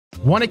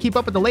Want to keep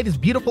up with the latest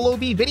beautiful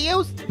OB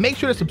videos? Make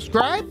sure to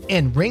subscribe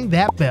and ring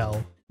that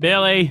bell.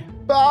 Billy.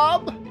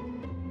 Bob?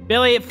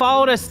 Billy, it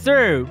followed us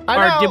through. I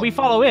know. Or did we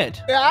follow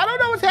it? Yeah, I don't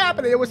know what's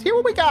happening. It was here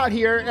when we got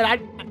here,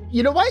 and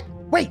you know what?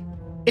 Wait,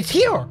 it's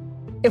here.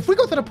 If we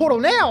go to the portal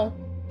now,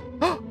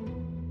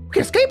 we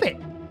can escape it.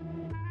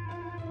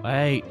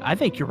 Wait, I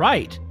think you're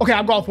right. Okay,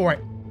 I'm going for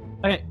it.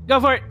 Okay, go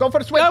for it. Go for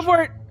the switch. Go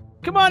for it.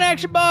 Come on,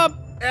 Action Bob.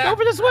 Yeah. Go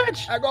for the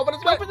switch. I go for the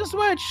switch. Go for the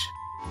switch.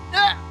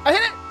 Yeah, I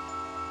hit it.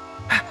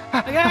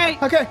 Okay.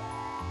 Okay,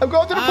 I'm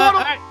going to the portal.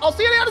 All right. I'll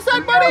see you on the other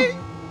side, buddy.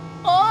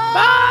 Oh.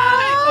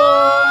 Bye.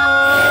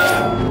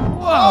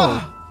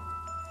 Whoa.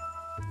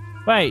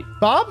 Wait.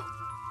 Bob?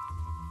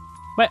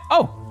 Wait.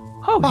 Oh,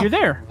 Bob, you're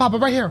there. Bob,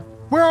 I'm right here.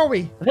 Where are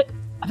we?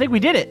 I think we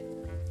did it.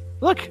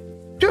 Look,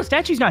 Dude. the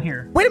statue's not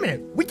here. Wait a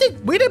minute. We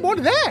did more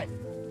than that.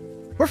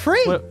 We're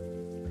free. What?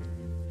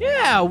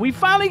 Yeah, we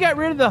finally got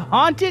rid of the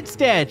haunted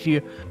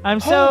statue.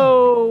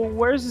 So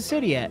where's the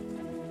city at?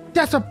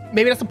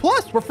 Maybe that's a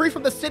plus. We're free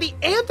from the city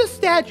and the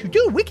statue.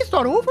 Dude, we can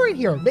start over in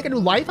here. Make a new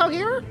life out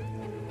here.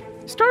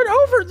 Start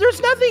over.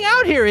 There's nothing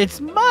out here. It's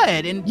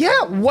mud and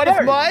Yeah, what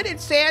is mud and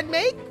sand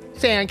make?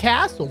 Sand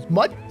castles.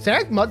 Muddy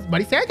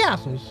sand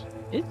castles.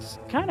 it's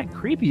kind of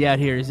creepy out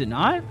here, is it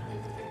not?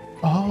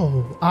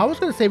 Oh, I was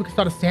gonna say we could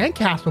start a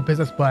sandcastle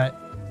business, but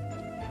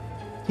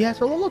yeah,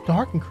 it's a little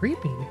dark and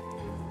creepy.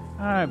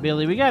 All right,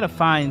 Billy, we gotta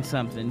find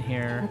something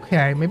here.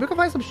 Okay, maybe we can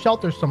find some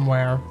shelter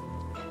somewhere.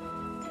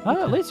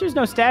 Oh, at least there's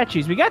no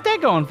statues. We got that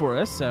going for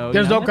us. So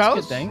There's no that's a good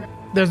ghosts? thing.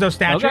 There's no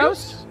statues? No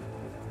ghosts?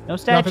 No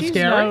statues? Nothing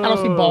scary? No. I don't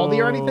see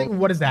Baldi or anything.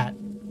 What is that?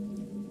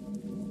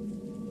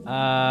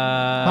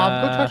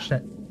 Bob, go touch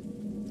it.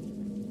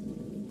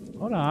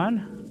 Hold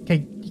on.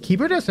 Okay, keep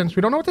your distance.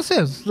 We don't know what this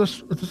is.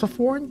 It's just a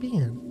foreign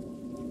being.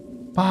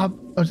 Bob,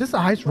 is this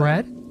eyes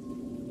red?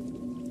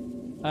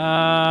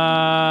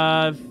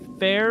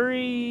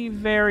 Very,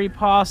 very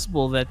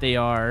possible that they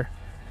are.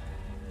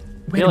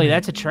 Wait a Billy, minute.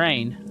 that's a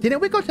train.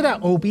 Didn't we go to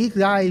that OB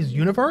guy's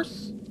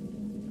universe?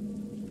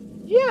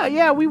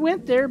 Yeah, we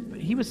went there. But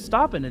he was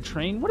stopping a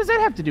train. What does that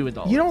have to do with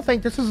all You don't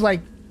think this is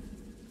like,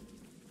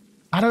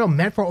 I don't know,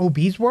 meant for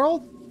OB's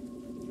world?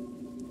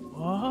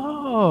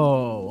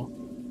 Oh.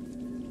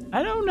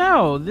 I don't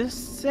know.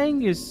 This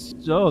thing is...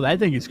 Oh, that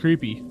thing is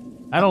creepy.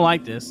 I don't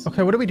like this.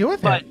 Okay, what do we do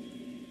with it?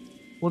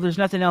 Well, there's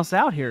nothing else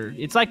out here.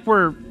 It's like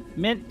we're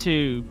meant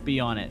to be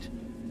on it.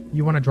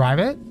 You want to drive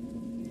it?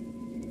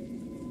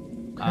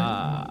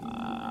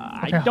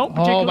 I don't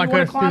particularly want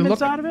to climb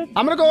inside of it.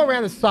 I'm going to go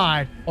around the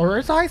side. Or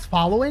is eyes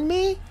following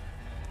me?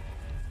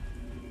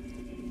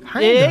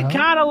 It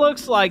kind of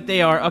looks like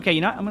they are. Okay,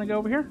 you know what? I'm going to go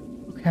over here.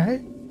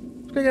 Okay.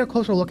 Let's go get a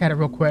closer look at it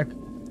real quick.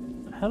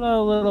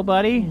 Hello, little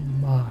buddy.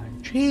 Oh my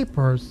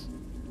jeepers.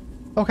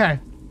 Okay.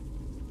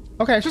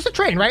 Okay, it's just a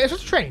train, right? It's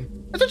just a train.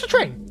 It's just a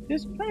train.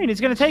 This train is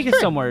going to take us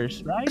somewhere,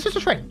 right? It's just a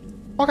train.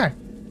 Okay.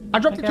 I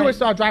dropped into his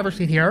driver's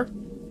seat here.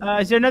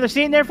 Is there another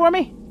seat in there for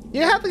me?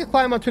 You have to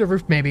climb onto the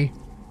roof, maybe.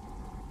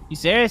 You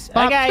serious?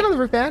 Bob, Okay. sit on the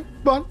roof, man.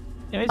 Come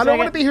on. I don't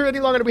want to be here any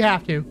longer than we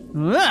have to.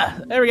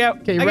 There we go.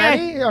 Okay, you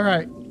ready? All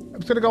right. I'm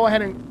just going to go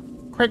ahead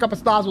and crank up a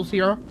stazzles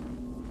here.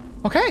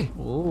 Okay.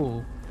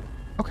 Ooh.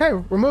 Okay,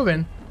 we're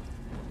moving.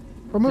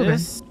 We're moving.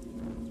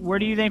 Where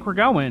do you think we're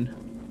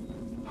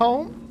going?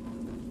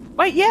 Home?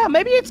 Wait, yeah,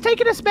 maybe it's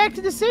taking us back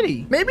to the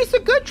city. Maybe it's a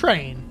good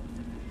train.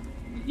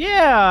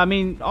 Yeah, I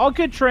mean, all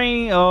good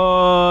train.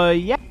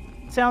 Yeah,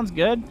 sounds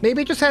good.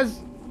 Maybe it just has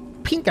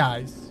pink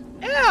eyes.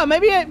 Yeah,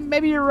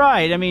 maybe you're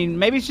right. I mean,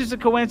 maybe it's just a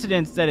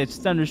coincidence that it's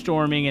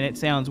thunderstorming and it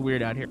sounds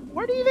weird out here.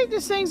 Where do you think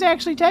this thing's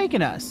actually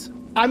taking us?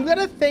 I'm going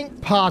to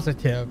think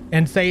positive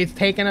and say it's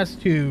taking us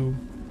to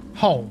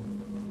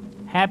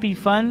home. Happy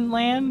Fun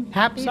Land?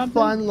 Happy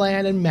Fun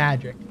Land and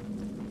Magic.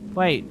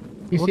 Wait,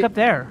 You look see- up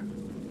there.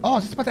 Oh, I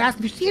was just about to ask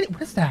if you've seen it.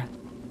 What is that?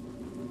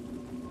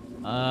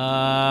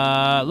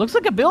 Looks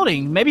like a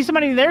building. Maybe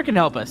somebody there can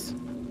help us.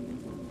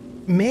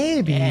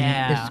 Maybe.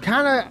 Yeah. It's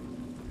kind of...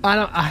 I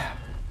don't...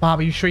 Bob,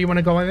 are you sure you want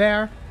to go in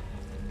there?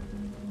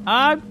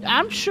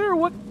 I'm sure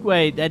what...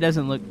 Wait, that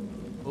doesn't look...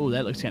 Oh,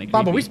 that looks kind of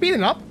creepy. Bob, are we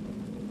speeding up?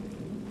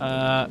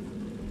 Yeah,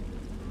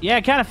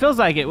 it kind of feels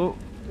like it.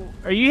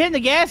 Are you hitting the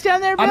gas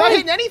down there, Billy? I'm not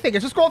hitting anything.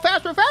 It's just going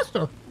faster and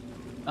faster.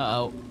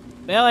 Uh-oh.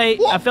 Billy,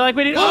 Whoa. I feel like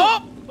we need... Whoa.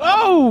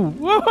 Oh!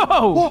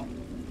 Whoa! Whoa.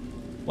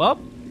 Well,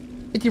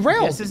 It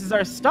derailed. guess this is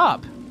our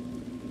stop.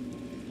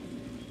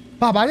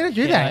 Bob, I didn't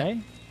do that. Okay.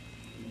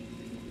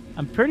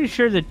 I'm pretty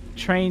sure the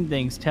train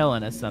thing's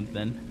telling us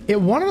something. It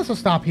wanted us to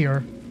stop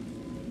here.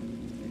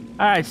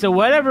 All right, so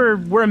whatever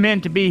we're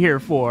meant to be here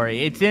for,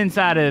 it's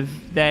inside of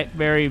that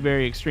very,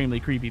 very extremely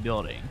creepy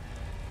building.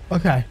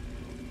 Okay.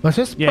 Let's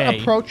just Yay.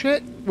 approach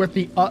it with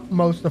the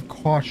utmost of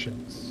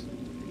cautions.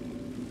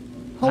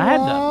 Hello? I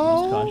have the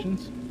utmost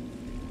cautions.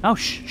 Oh,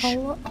 shh.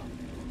 Hello?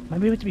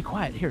 Maybe we have to be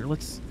quiet. Here,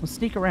 let's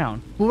sneak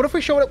around. Well, what if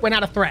we showed it we're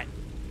not a threat?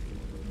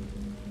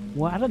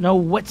 Well, I don't know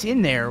what's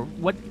in there.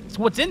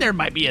 What's in there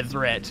might be a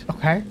threat.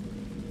 Okay.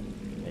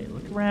 Okay,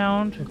 look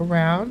around. Look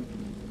around.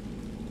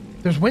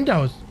 There's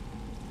windows.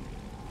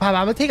 Bob,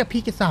 I'm gonna take a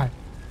peek inside.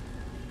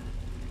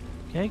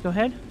 Okay, go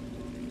ahead.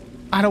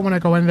 I don't want to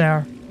go in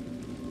there.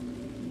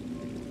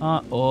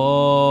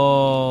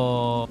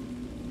 Oh.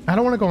 I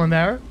don't want to go in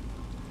there.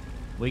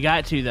 We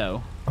got to,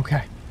 though.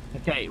 Okay.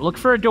 Okay, look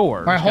for a door.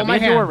 All right, hold my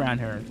door hand. around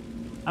here.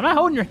 I'm not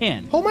holding your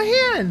hand. Hold my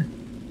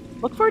hand.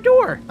 Look for a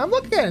door. I'm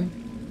looking.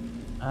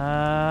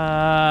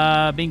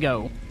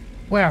 Bingo.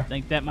 Where? I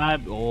think that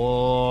might...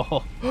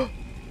 Oh.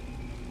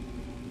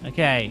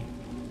 Okay.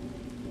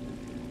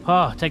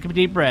 Oh, take a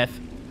deep breath.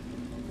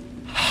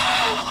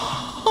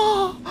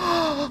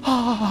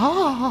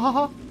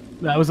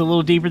 That was a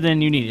little deeper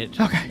than you needed.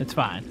 Okay. It's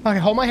fine. Okay,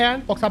 hold my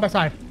hand. Walk side by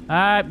side. All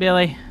right,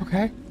 Billy.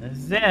 Okay. This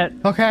is it.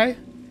 Okay.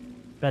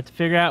 About to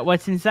figure out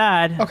what's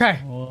inside. Okay.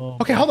 Oh,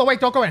 Okay, hold on. Wait,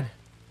 don't go in.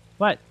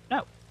 What?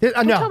 No. No,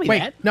 tell me wait.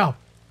 that. No.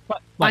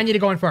 What? I need to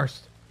go in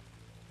first.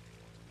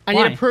 I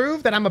Why? need to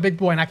prove that I'm a big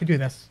boy and I can do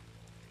this.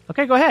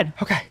 Okay, go ahead.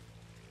 Okay.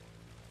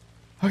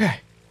 Okay.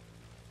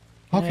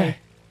 Okay. Okay.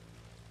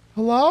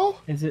 Hello?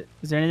 Is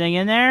there anything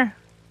in there?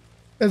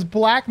 There's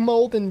black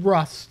mold and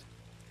rust.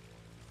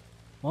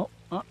 Well,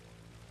 a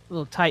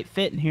little tight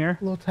fit in here.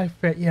 A little tight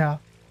fit, yeah.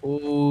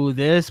 Ooh,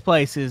 this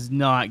place is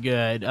not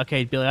good.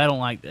 Okay, Billy, I don't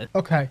like this.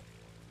 Okay.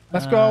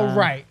 Let's go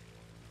right.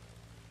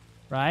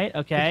 Right?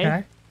 Okay.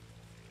 Okay.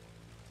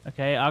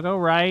 Okay, I'll go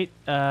right.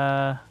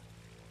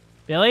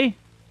 Billy?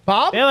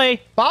 Bob?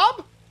 Billy?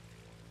 Bob?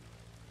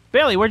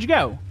 Billy, where'd you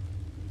go?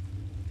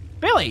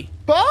 Billy?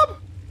 Bob?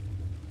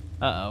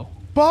 Uh-oh.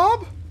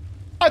 Bob?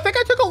 I think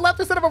I took a left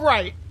instead of a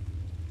right.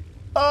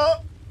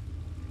 Bob,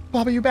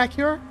 are you back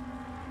here?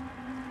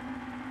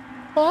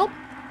 Bob?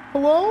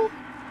 Hello?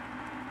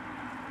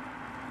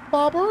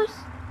 Bobbers?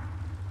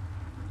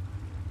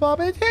 Bob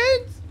and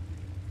Tins?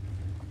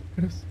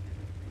 Goodness.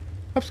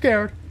 I'm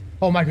scared.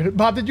 Oh my goodness.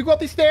 Bob, did you go up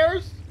these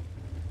stairs?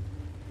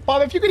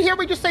 Bob, if you can hear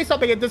me, just say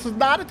something. This is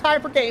not a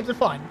time for games and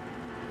fun.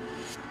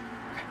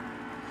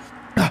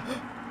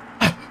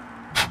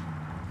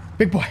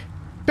 Big boy.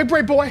 Big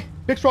brain boy.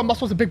 Big strong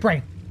muscles and big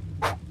brain.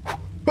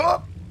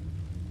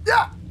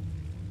 Yeah.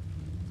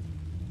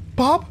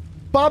 Bob?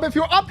 Bob, if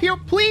you're up here,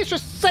 please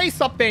just say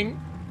something.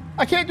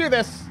 I can't do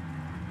this.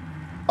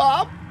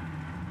 Bob?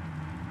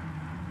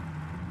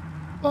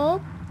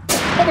 Bob?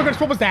 Oh my goodness,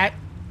 what was that?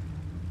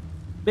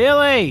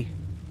 Billy!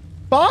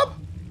 Bob?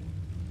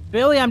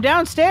 Billy, I'm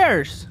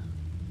downstairs.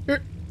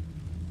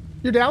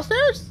 You're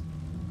downstairs?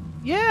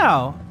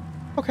 Yeah.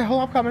 Okay,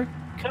 hold on, I'm coming.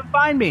 Come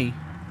find me.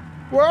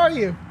 Where are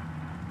you?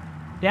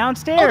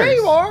 Downstairs. Oh, there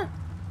you are.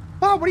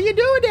 Bob, what are you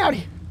doing down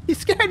here? You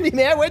scared me,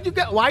 man. Where'd you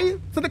go? Why are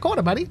you to the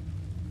corner, buddy?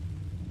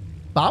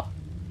 Bob?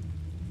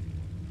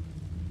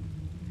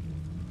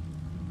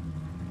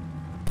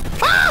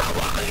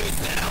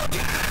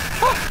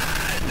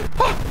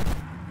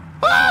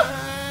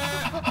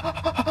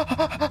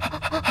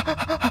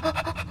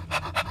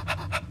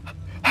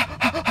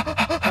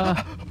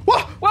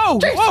 Whoa!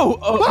 Jeez. Whoa!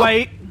 Whoa.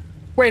 Wait.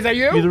 Wait, is that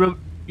you? You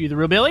the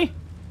real Billy?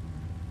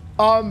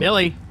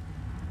 Billy.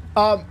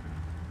 Bob?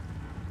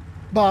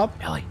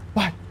 Billy.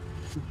 What?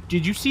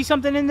 Did you see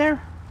something in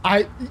there?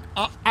 I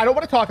don't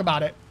want to talk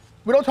about it.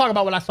 We don't talk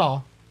about what I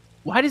saw.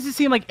 Why does it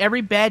seem like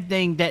every bad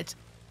thing that's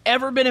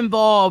ever been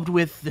involved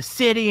with the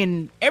city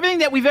and everything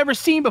that we've ever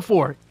seen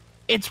before,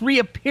 it's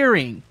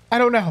reappearing? I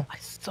don't know. I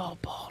saw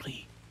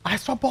Baldi. I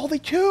saw Baldi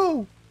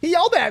too. He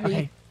yelled at me.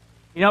 Okay.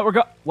 You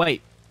know,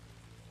 wait.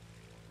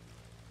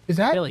 Is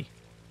that? Billy.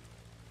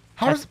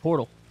 How That's does... the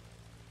portal.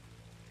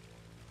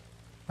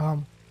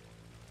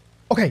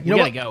 Okay, you know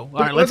gotta what? go.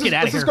 All right, let's get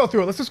out of here. Let's just go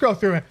through it. Let's just go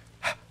through it.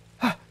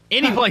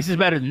 Any place is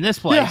better than this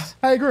place.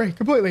 Yeah, I agree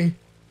completely.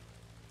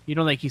 You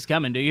don't think he's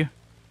coming, do you?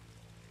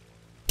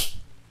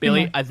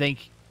 Billy, I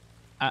think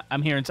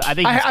I'm hearing. I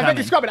think he's coming. I think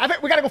he's coming. I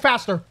think we gotta go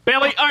faster.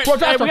 Billy, all right, Go hey,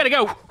 faster. we gotta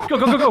go. Go.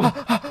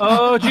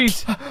 Oh,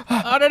 jeez.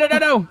 Oh,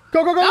 no.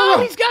 Go. Oh,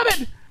 he's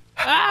coming.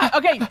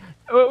 Okay.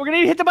 We're gonna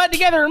need to hit the button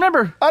together.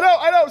 Remember? I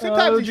know.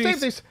 Sometimes Oh, he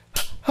saves these.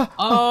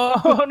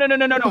 Oh,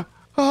 no.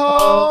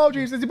 Oh,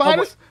 jeez. Is he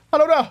behind us? I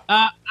don't know.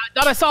 I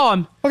thought I saw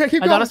him. Okay,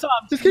 keep I going. thought I saw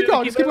him. Just keep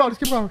going.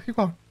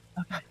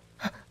 Okay.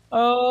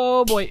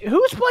 Oh boy,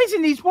 who's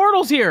placing these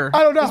portals here?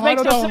 I don't know. This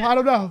makes no sense. I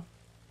don't know.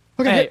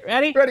 Okay, Okay,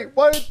 ready? Ready.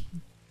 One.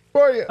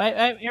 Where are you?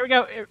 Wait, here we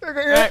go. Okay,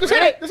 Right, just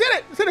hit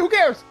it. Who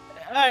cares?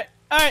 All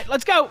right,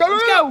 let's go. Go.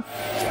 Let's go.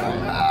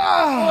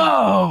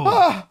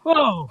 Ah.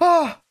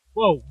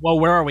 Whoa,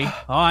 where are we?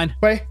 On.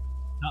 Wait.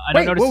 No, I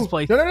don't notice this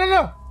place. No.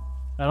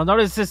 I don't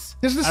notice this.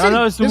 This is the I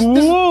don't city.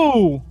 notice.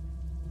 Whoa.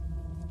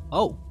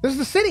 Oh, This is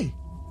the city.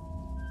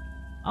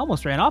 I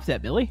almost ran off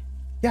that, Billy.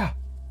 Yeah.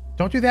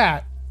 Don't do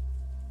that.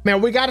 Man,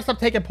 we gotta stop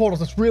taking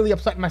portals. It's really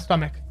upsetting my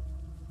stomach.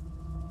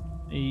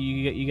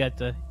 You got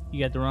the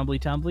rumbly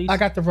tumblies. I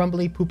got the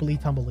rumbly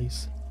poopily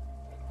tumblies.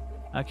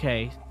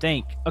 Okay,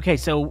 Okay,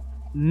 so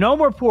no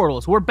more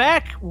portals. We're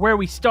back where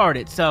we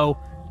started. So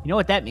you know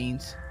what that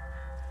means?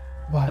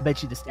 What? I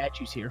bet you the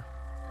statue's here.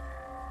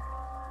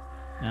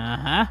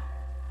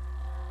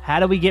 How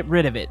do we get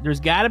rid of it? There's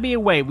got to be a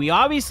way. We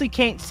obviously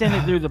can't send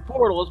it through the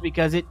portals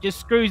because it just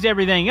screws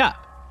everything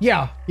up.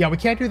 Yeah, we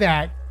can't do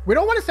that. We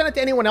don't want to send it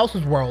to anyone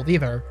else's world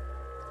either.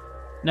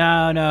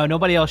 No,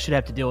 nobody else should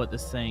have to deal with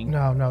this thing.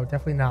 No,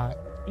 definitely not.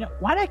 You know,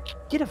 why did I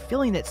get a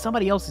feeling that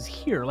somebody else is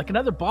here? Like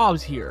another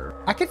Bob's here.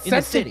 I can in the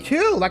sense city. it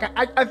too. Like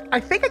I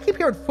think I keep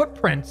hearing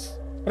footprints,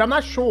 but I'm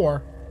not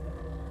sure.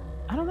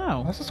 I don't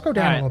know. Let's just go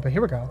down a little bit.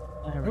 Here we go.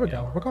 There Here we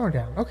go. We're going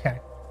down.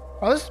 Okay.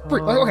 Oh, let's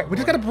breathe. Okay, we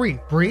just gotta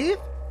breathe. Breathe.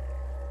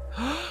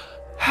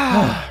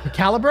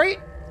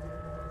 Recalibrate.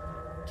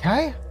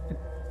 Okay.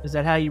 Is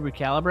that how you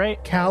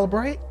recalibrate?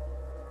 Calibrate.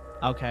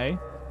 Okay.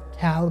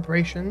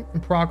 Calibration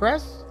in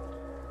progress.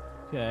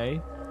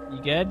 Okay.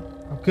 You good?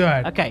 I'm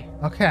good. Okay.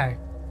 Okay.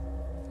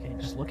 Okay,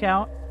 just look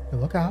out. Hey,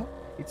 look out.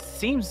 It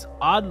seems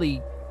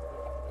oddly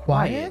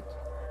Quiet.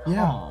 Yeah.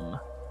 calm.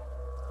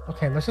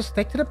 Okay, let's just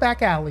stick to the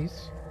back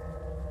alleys.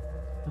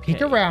 Okay.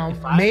 Peek around.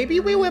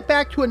 Maybe we went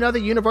back to another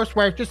universe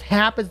where it just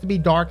happens to be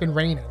dark and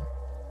raining.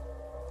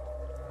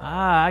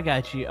 Ah, I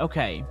got you.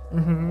 Okay.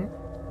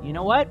 Mm-hmm. You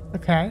know what?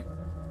 Okay.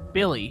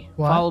 Billy,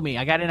 What? follow me.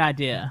 I got an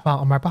idea. Well,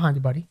 I'm right behind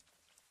you, buddy.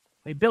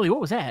 Wait, Billy, what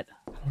was that?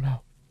 I don't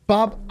know.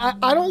 Bob,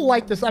 I don't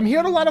like this. I'm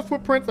hearing a lot of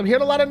footprints. I'm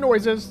hearing a lot of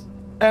noises.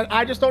 And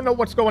I just don't know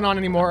what's going on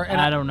anymore. And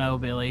I don't know,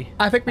 Billy.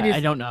 I think we need... I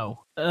don't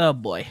know. Oh,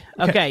 boy.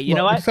 Okay, you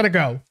know We're what? just gonna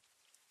go.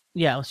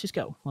 Yeah, let's just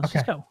go. Let's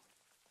just go.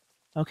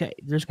 Okay,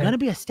 there's going to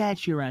be a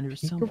statue around here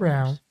Peek somewhere.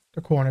 around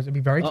the corners and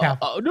be very careful.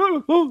 Oh,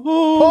 no.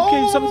 Oh,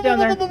 okay, someone's down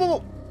there.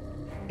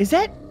 Is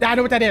that? I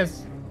know what that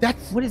is.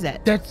 That's... What is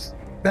that?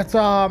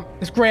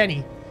 It's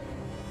Granny.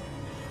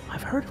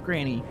 I've heard of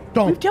Granny.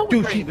 Don't, We've dealt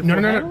dude. with Granny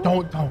No,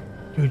 before, don't.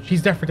 Dude,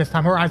 she's different this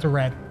time. Her eyes are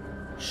red.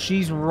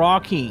 She's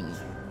rocking.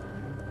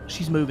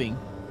 She's moving.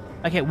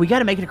 Okay, we got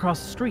to make it across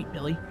the street,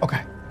 Billy.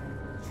 Okay.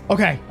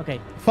 Okay. Okay.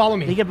 Follow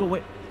me. But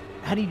wait,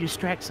 how do you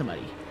distract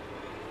somebody?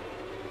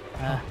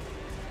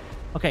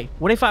 Okay,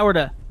 what if I were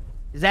to...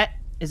 Is that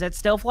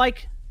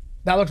stealth-like?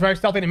 That looks very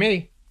stealthy to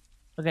me.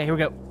 Okay, here we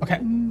go. Okay.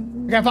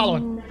 Okay, I'm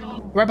following.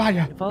 Right behind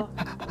you. Follow?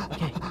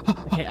 Okay.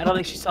 Okay, I don't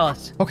think she saw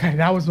us. Okay,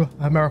 that was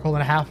a miracle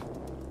and a half.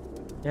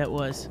 Yeah, it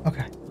was.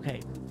 Okay. Okay.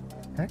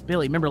 Okay.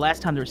 Billy, remember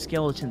last time there were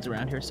skeletons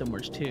around here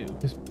somewhere too.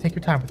 Just take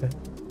your time with it.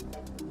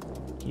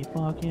 Keep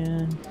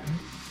walking.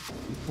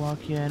 Keep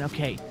walking.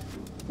 Okay.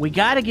 We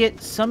got to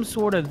get some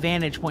sort of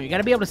vantage point. You got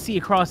to be able to see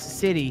across the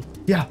city.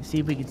 Yeah. See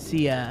if we can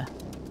see the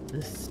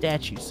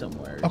statue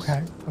somewhere.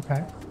 Okay.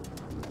 Okay.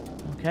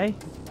 Okay.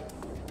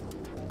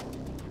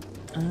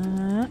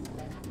 How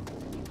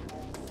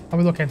are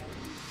we looking?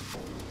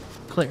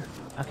 Clear.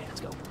 Okay, let's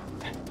go.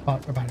 Oh,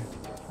 we're behind you.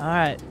 All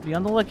right, be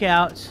on the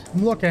lookout.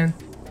 I'm looking.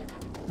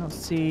 I don't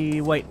see.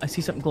 Wait, I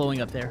see something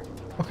glowing up there.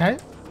 Okay.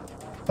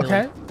 Billy.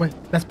 Okay. Wait,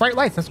 that's bright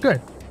lights. That's good.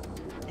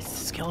 It's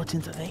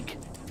skeletons, I think.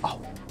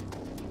 Oh.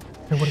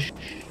 Hey, what is...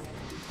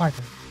 Quiet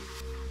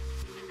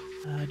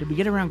then. Did we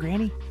get around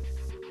Granny?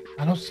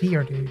 I don't see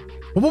her, dude.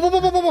 Whoa, whoa, whoa,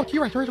 whoa, whoa, whoa. To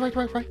your right,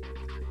 right.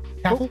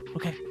 Careful. Oh,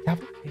 okay.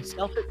 Careful. Okay,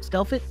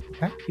 stealth it.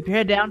 Okay. Keep your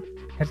head down.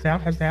 Heads down,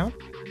 heads down.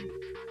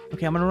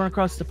 Okay, I'm gonna run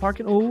across the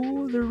parking.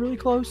 Oh, they're really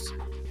close.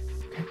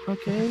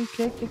 Okay.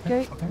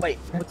 Wait,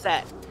 what's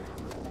that?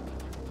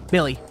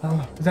 Billy.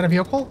 Is that a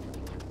vehicle?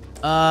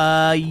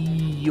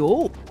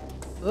 Yo.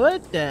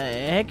 What the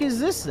heck is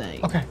this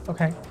thing?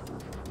 Okay.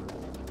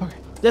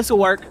 This'll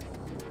work.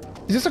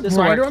 Is this a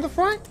This'll grinder work. on the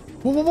front?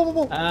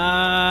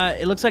 Whoa.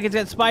 It looks like it's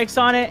got spikes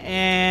on it,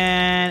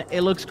 and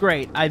it looks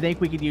great. I think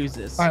we could use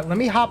this. All right, let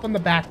me hop on the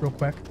back real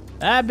quick.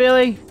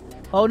 Billy,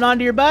 holding on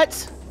to your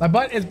butts. My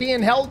butt is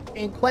being held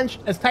and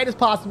clenched as tight as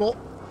possible.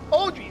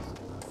 Oh, jeez.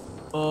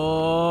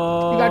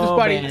 Oh, You got this,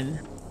 buddy.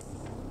 man.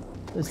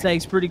 This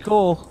thing's pretty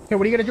cool. Okay,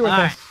 what are you gonna do with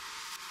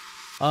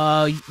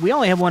this? We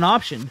only have one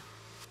option.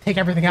 Take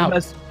everything out.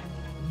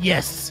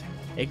 Yes,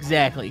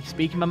 exactly.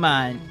 Speaking my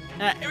mind.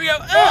 Here we go.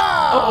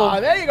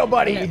 There you go,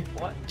 buddy. Okay.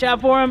 Watch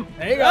out for him.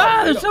 There you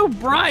go. They're so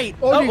bright.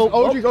 Oh,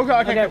 jeez.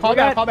 Okay. Calm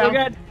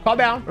down. Calm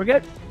down. We're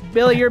good.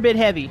 Billy, you're a bit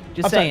heavy.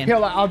 Just saying. Here,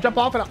 I'll jump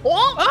off and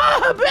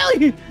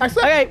Billy! I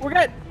slipped. Okay, we're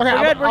good. Okay, We're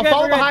I'll good.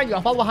 follow behind you.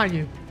 I'll follow behind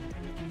you.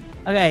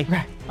 Okay.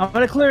 I'm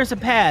gonna clear us a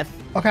path.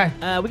 Okay.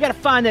 We gotta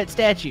find that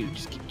statue.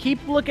 Just keep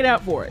looking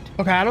out for it.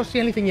 Okay, I don't see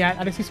anything yet.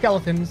 I didn't see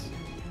skeletons.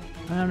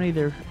 I don't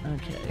either.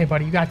 Okay. Hey,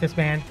 buddy, you got this,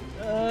 man.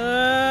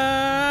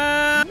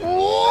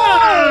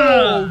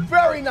 Whoa!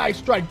 Very nice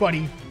strike,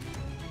 buddy.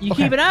 You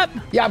keep it up?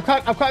 Yeah, I'm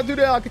cutting through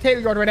the container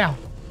yard right now.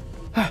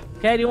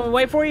 Okay, do you want me to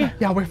wait for you?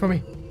 Yeah, wait for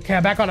me. Okay,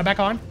 I'm back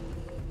on.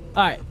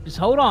 All right, just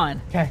hold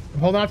on. Okay, I'm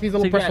holding on to these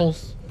little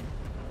bristles.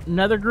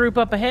 Another group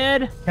up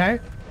ahead. Okay.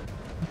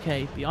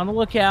 Okay, be on the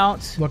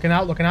lookout. Looking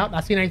out.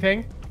 Not seeing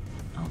anything.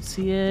 Don't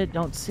see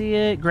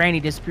it.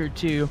 Granny disappeared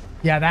too.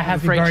 Yeah, that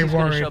has me very she's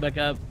gonna worried. show back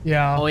up.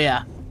 Yeah. Oh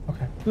yeah.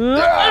 Okay.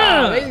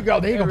 There you go,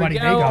 buddy.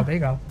 Go. There you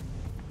go.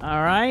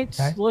 All right.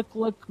 Okay.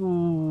 Look.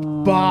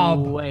 Ooh,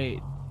 Bob.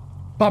 Wait.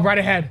 Bob, right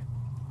ahead.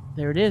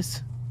 There it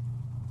is.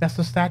 That's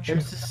the statue.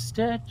 There's the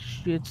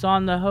statue. It's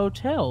on the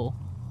hotel.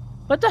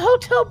 But the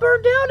hotel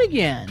burned down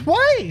again.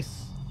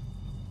 Twice.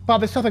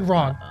 Bob, there's something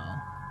wrong.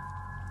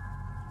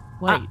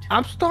 Wait.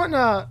 I'm starting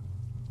to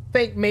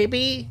think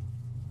maybe...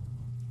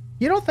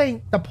 You don't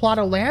think the plot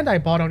of land I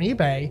bought on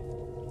eBay...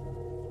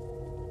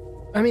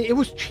 I mean, it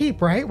was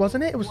cheap, right?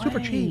 Wasn't it? It was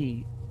super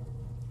cheap.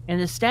 And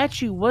the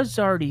statue was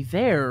already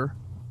there.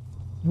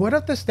 What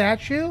if the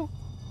statue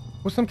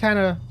With some kind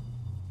of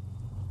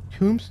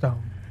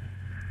tombstone.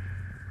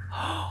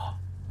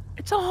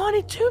 It's a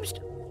haunted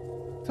tombstone.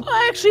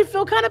 I actually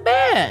feel kind of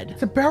bad.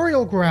 It's a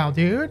burial ground,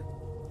 dude.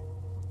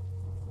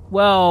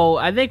 Well,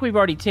 I think we've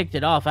already ticked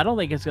it off. I don't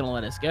think it's going to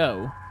let us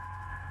go.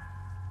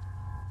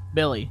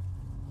 Billy,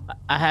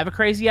 I have a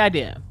crazy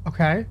idea.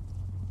 Okay.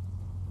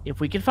 If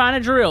we can find a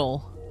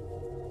drill,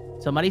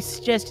 somebody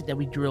suggested that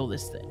we drill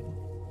this thing.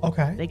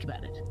 Okay. Think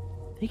about it.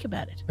 Think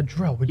about it. A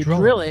drill. We You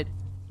drill it.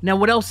 Now,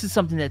 what else is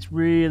something that's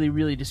really,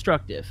 really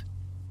destructive?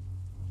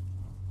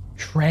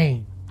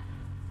 Train.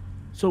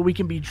 So we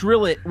can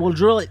drill it. We'll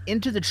drill it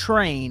into the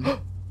train,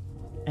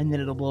 and then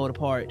it'll blow it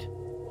apart.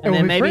 And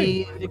then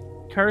maybe the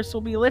curse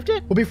will be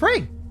lifted? We'll be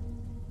free.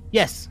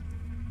 Yes.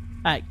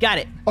 All right, got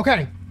it.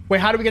 Okay. Wait,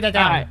 how do we get that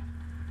down? All right.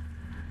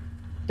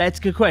 That's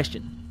a good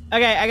question.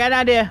 Okay, I got an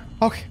idea.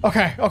 Okay.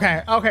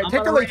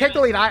 Take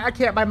the lead. I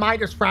can't. My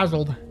mind is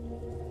frazzled.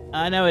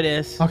 I know it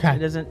is. Okay. It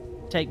doesn't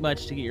take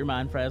much to get your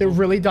mind It frazzled.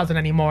 really doesn't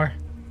anymore.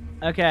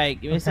 Okay,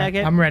 give me a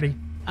second. I'm ready.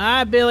 All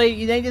right, Billy,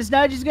 you think this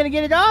nudge is going to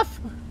get it off?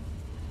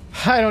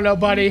 I don't know,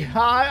 buddy.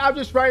 I'm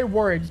just very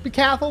worried. Just be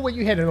careful when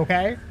you hit it,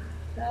 okay?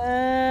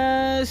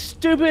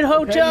 Stupid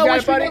hotel. Okay,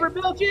 Wish we never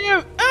built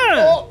you.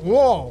 Oh,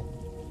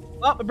 whoa.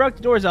 Oh, I broke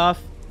the doors off.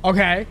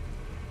 Okay.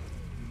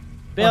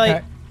 Billy.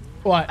 Okay.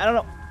 What? I don't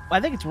know. I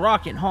think it's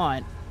rocking.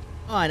 Hold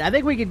on. I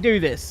think we can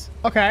do this.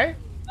 Okay.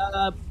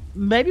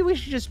 Maybe we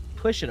should just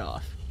push it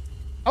off.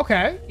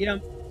 Okay. You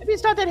know, maybe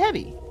it's not that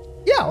heavy.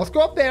 Yeah, let's go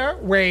up there.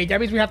 Wait,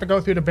 that means we have to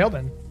go through the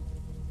building.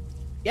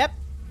 Yep.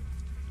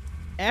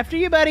 After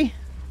you, buddy.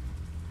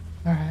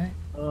 All right.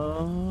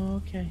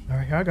 Okay. All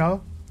right, here I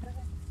go.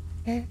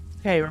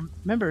 Okay,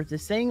 remember,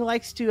 this thing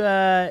likes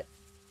to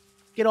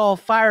get all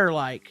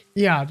fire-like.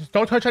 Yeah, just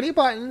don't touch any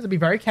buttons and be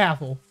very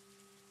careful.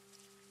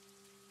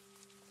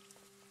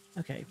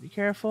 Okay, be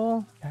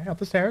careful. Okay, up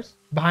the stairs.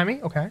 Behind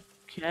me. Okay.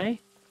 Okay.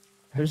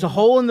 There's a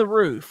hole in the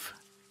roof.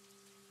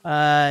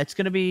 It's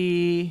going to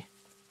be,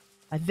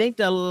 I think,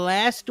 the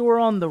last door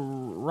on the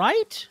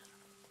right?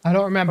 I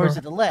don't remember. Or is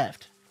it the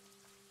left?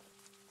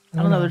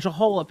 I don't know. There's a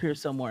hole up here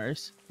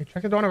somewheres. Okay,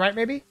 check the door on the right,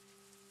 maybe?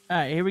 All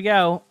right, here we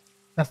go.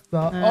 That's the...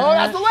 oh,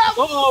 that's the left!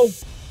 Uh-oh.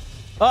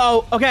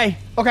 Uh-oh. Okay.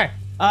 Okay.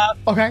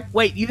 Okay.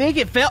 Wait, you think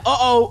it fell?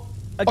 Uh-oh.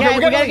 Okay,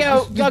 we gotta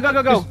go.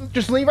 Go.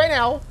 Just leave right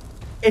now.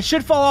 It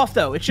should fall off,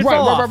 though. It should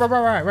fall off.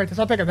 Right. That's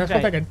what I'm thinking. That's what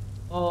I'm thinking.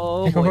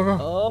 Oh, okay, boy. go.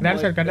 Oh, down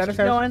boy. the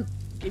stairs.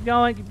 Keep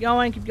going.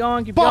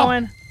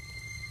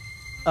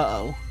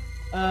 Uh-oh.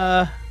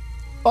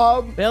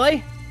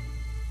 Billy?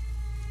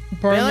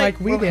 Burn Billy? like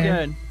we did.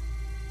 Good.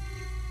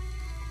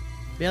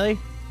 Billy?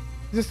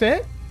 Is this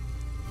it?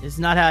 This is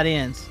not how it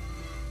ends.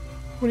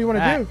 What do you want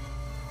to do?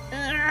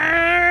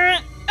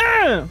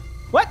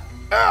 What?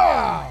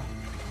 Ah!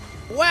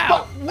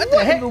 Wow. What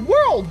the heck in the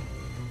world?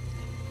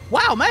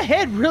 Wow, my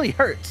head really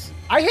hurts.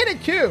 I hit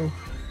it too.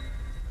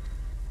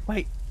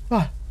 Wait.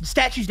 What?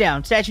 Statue's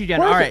down.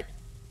 Where All is right. it?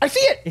 I see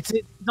it. It's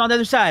on the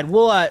other side.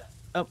 We'll try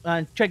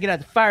to get out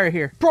the fire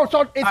here. Bro, it's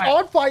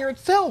on fire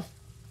itself.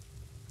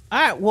 All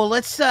right. Well,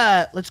 let's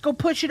go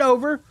push it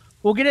over.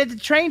 We'll get at the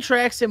train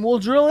tracks and we'll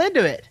drill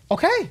into it.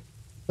 Okay.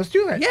 Let's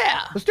do it.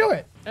 Yeah. Let's do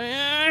it.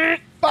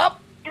 Bob.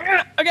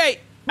 Okay.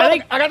 I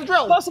got the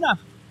drill. Close enough.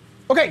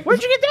 Okay.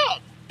 Where'd you get that?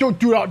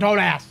 Don't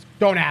ask.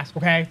 Don't ask,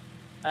 okay?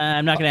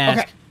 I'm not gonna ask.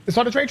 Okay. It's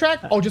on the train track?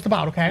 Oh, just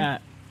about, okay? All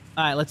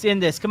right, let's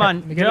end this. Come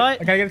on, drill it.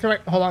 I gotta get it to the right.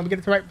 Hold on, let me get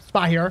it to the right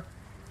spot here.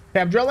 Okay,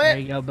 I'm drilling There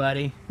it. you go,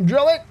 buddy.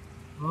 Drill it.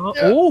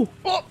 Oh,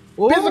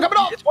 Pistol coming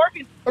off. It's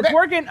working. Okay. It's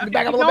working. Let me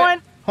back up a little bit.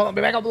 Hold on, let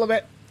me back up a little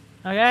bit.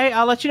 Okay,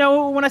 I'll let you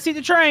know when I see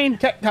the train.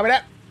 Okay, tell me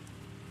that.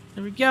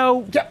 There we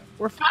go. Yep.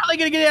 We're finally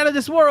gonna get out of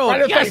this world.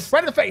 Right in the face.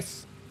 Right in the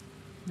face.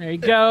 There you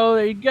go.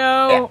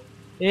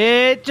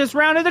 It just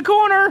rounded the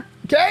corner.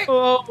 Okay.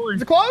 Oh,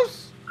 Is it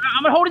close?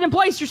 I'm gonna hold it in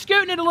place. You're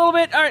scooting it a little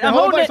bit. All right, I'm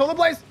holding it. Hold in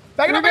place.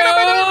 Back it up.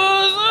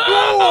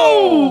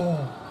 Oh!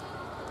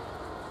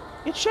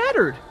 It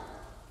shattered.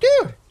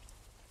 Dude.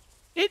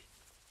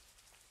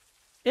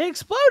 It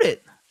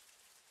exploded.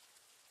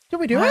 Did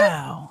we do it?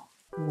 Wow.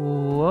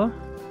 Whoa.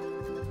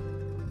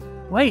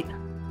 Wait.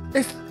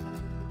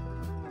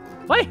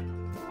 Wait.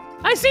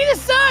 I see the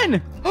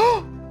sun.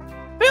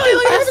 Billy,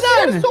 look at the sun. I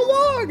haven't seen it in so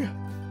long.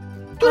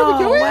 Did we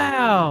do it?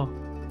 Wow.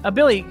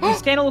 Billy, can you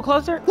stand a little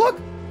closer? Look.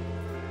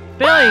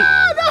 Billy. No.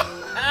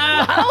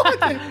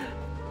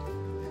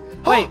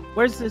 Wait,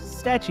 where's the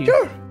statue?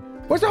 Dude,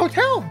 where's the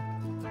hotel?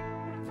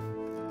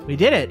 We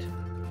did it.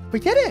 We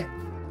did it.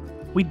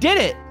 We did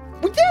it.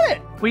 We did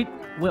it.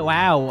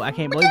 Wow, I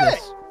can't believe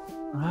this.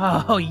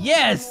 Oh,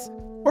 yes.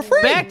 We're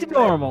free. Back to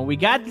normal. We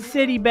got the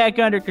city back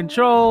under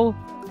control.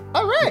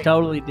 All right. We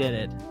totally did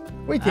it.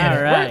 We did All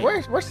it.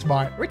 right. We're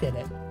smart. We did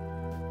it.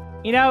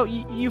 You know,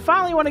 you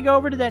finally want to go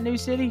over to that new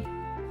city?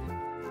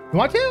 You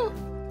want to?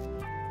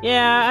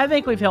 Yeah, I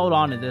think we've held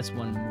on to this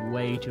one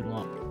way too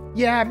long.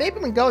 Yeah, maybe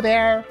we can go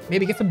there.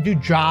 Maybe get some new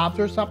jobs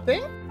or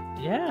something.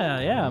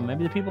 Yeah.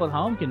 Maybe the people at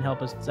home can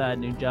help us decide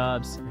new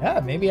jobs.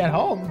 Yeah, maybe at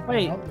home.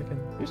 Wait. We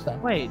can do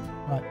stuff. Wait.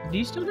 What? Do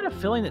you still get a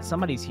feeling that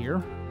somebody's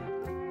here?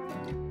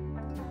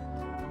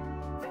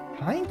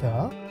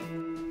 Kinda.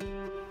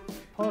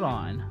 Hold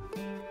on.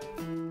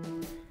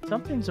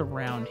 Something's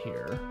around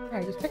here.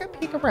 Alright, just take a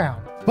peek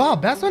around.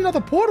 Bob, that's another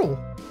portal.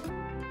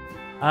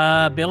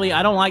 Billy,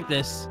 I don't like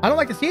this. I don't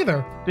like this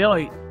either.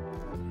 Billy,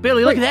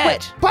 look at that.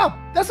 Wait, Bob,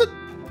 that's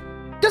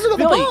another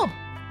Billy, Bob.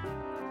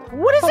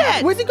 What is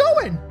that? Where's he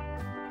going?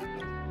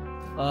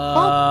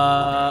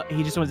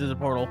 He just went through the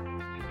portal.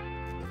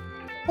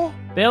 Oh.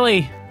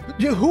 Billy.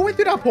 Who went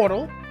through that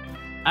portal?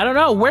 I don't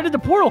know. Where did the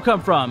portal come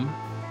from?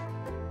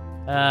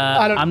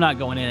 I'm not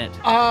going in it.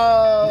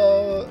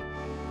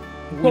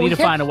 We need to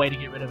find a way to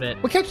get rid of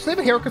it. We can't just leave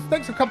it here because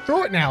things have come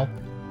through it now.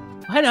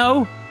 I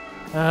know.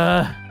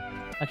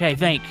 Okay,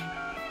 think.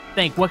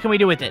 What can we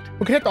do with it?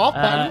 We can hit the off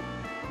button.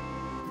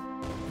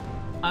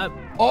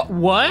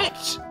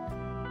 What?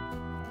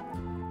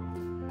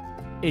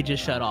 It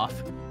just shut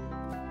off.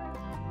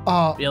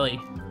 Billy.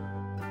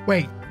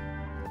 Wait.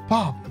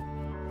 Bob,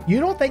 you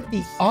don't think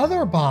the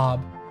other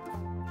Bob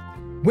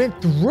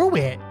went through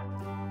it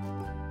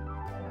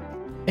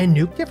and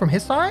nuked it from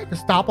his side to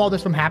stop all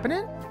this from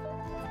happening?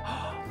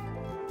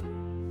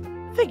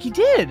 I think he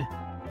did.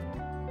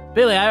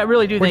 Billy, I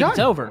really do think it's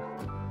over.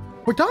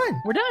 We're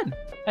done. We're done.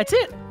 That's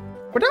it.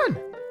 We're done.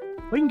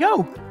 We can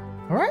go.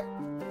 All right.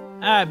 All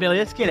right, Billy,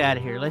 let's get out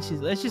of here. Let's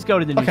just go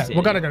to the new city.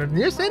 We're gonna go to the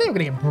new city. We're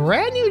gonna get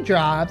brand new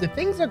jobs, and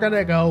things are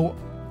gonna go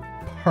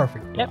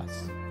perfect for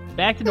us.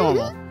 Back to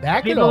normal.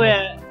 Back to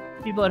normal.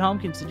 People at home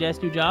can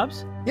suggest new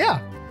jobs. Yeah.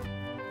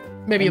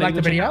 Maybe you like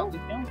the video.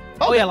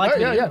 Oh yeah, like the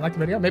video. Yeah, like the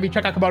video. Maybe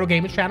check out Komodo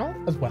Gaming's channel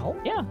as well.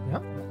 Yeah.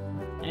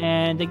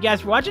 And thank you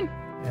guys for watching.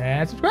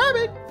 And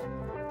subscribing.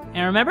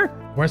 And remember,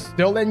 we're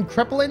still in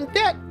crippling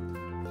debt.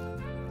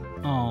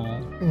 Oh.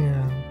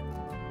 Yeah.